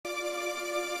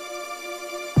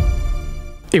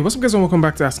Hey, what's up guys and welcome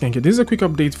back to askNK. This is a quick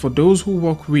update for those who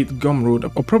work with Gumroad,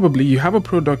 or probably you have a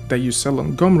product that you sell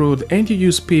on Gumroad and you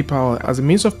use PayPal as a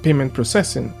means of payment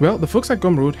processing. Well, the folks at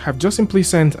Gumroad have just simply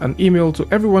sent an email to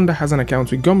everyone that has an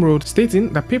account with Gumroad stating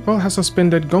that PayPal has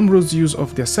suspended Gumroad's use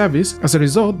of their service. As a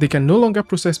result, they can no longer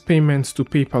process payments to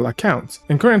PayPal accounts.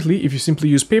 And currently, if you simply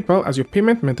use PayPal as your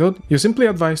payment method, you're simply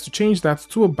advised to change that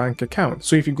to a bank account.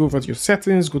 So if you go over to your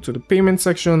settings, go to the payment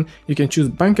section, you can choose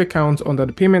bank account under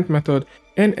the payment method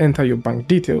and enter your bank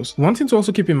details. One thing to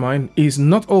also keep in mind is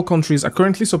not all countries are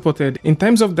currently supported in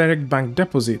terms of direct bank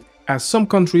deposit, as some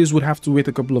countries would have to wait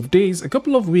a couple of days, a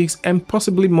couple of weeks, and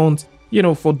possibly months,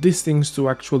 for these things to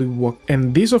actually work.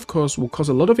 And this of course will cause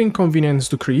a lot of inconvenience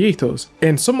to creators,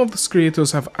 and some of these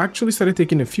creators have actually started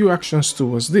taking a few actions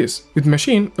towards this. With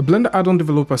Machine, a Blender add-on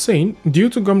developer, saying, due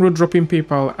to Gumroad dropping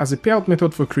PayPal as a payout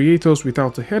method for creators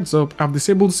without a heads up, I've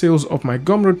disabled sales of my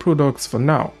Gumroad products for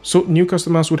now. So new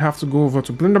customers would have to go over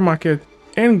to Blender Market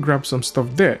and grab some stuff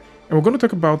there. And we're going to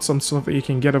talk about some stuff that you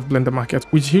can get off Blender Market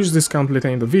with huge discount later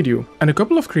in the video. And a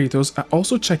couple of creators are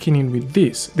also checking in with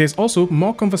this. There's also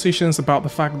more conversations about the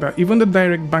fact that even the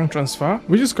direct bank transfer,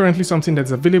 which is currently something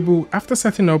that's available after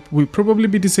setting up, will probably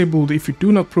be disabled if you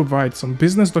do not provide some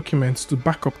business documents to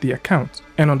back up the account.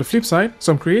 And on the flip side,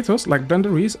 some creators like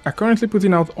Blender are currently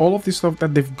putting out all of the stuff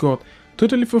that they've got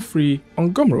totally for free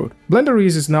on Gumroad. Blender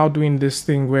is now doing this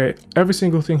thing where every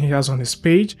single thing he has on his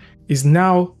page is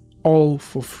now all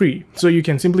for free. So you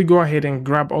can simply go ahead and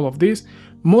grab all of this,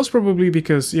 most probably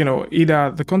because,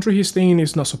 either the country he's staying in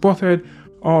is not supported,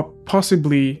 or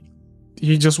possibly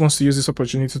he just wants to use this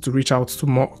opportunity to reach out to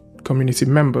more community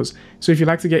members. So if you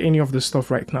like to get any of this stuff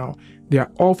right now, they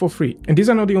are all for free. And these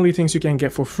are not the only things you can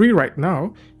get for free right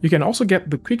now. You can also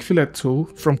get the quick fillet tool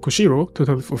from Koshiro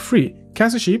totally for free.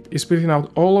 Casaship is putting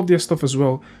out all of their stuff as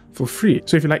well for free.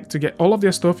 So if you like to get all of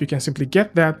their stuff, you can simply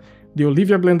get that. The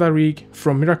Olivia Blender rig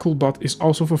from MiracleBot is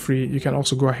also for free. You can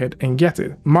also go ahead and get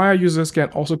it. Maya users can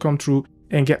also come through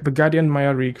and get the Guardian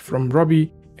Maya rig from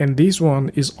Robbie, and this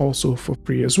one is also for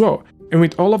free as well. And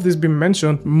with all of this being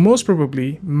mentioned, most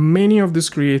probably many of these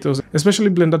creators, especially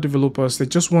Blender developers that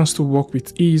just wants to work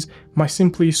with ease, might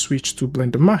simply switch to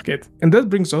Blender Market. And that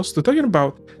brings us to talking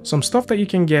about some stuff that you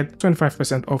can get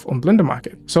 25% off on Blender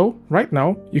Market. So right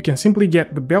now, you can simply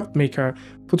get the belt maker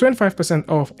for 25%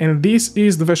 off, and this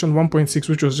is the version 1.6,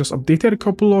 which was just updated a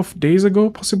couple of days ago,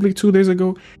 possibly 2 days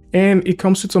ago, and it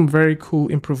comes with some very cool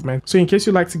improvements. So in case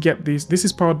you like to get this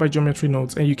is powered by geometry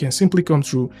nodes, and you can simply come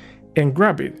through and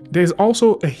grab it. There's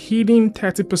also a hidden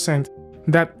 30%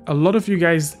 that a lot of you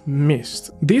guys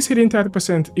missed. This hidden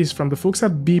 30% is from the folks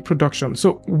at B Production.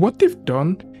 So what they've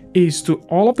done is, to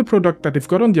all of the product that they've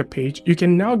got on their page, you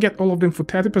can now get all of them for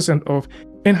 30% off.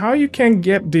 And how you can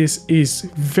get this is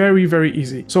very, very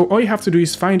easy. So all you have to do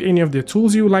is find any of the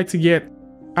tools you would like to get,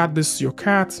 add this to your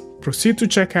cart, proceed to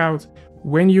checkout.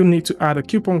 When you need to add a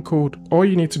coupon code, all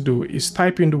you need to do is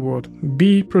type in the word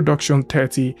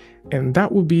BProduction30, and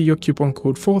that will be your coupon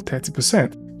code for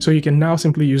 30%. So you can now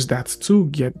simply use that to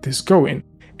get this going.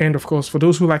 And of course, for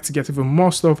those who like to get even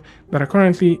more stuff that are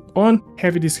currently on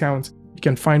heavy discounts, you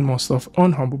can find more stuff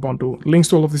on Humble Bundle. Links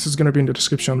to all of this is going to be in the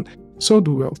description, so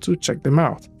do well to check them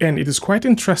out. And it is quite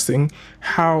interesting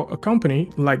how a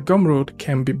company like Gumroad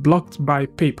can be blocked by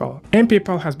PayPal. And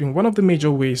PayPal has been one of the major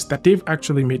ways that they've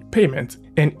actually made payment.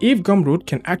 And if Gumroad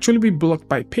can actually be blocked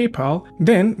by PayPal,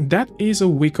 then that is a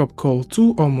wake-up call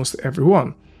to almost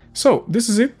everyone. So this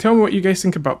is it. Tell me what you guys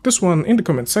think about this one in the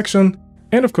comment section.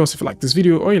 And of course, if you like this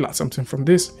video or you learned something from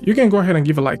this, you can go ahead and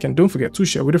give a like, and don't forget to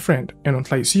share with a friend. And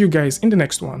until I see you guys in the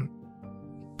next one,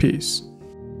 peace.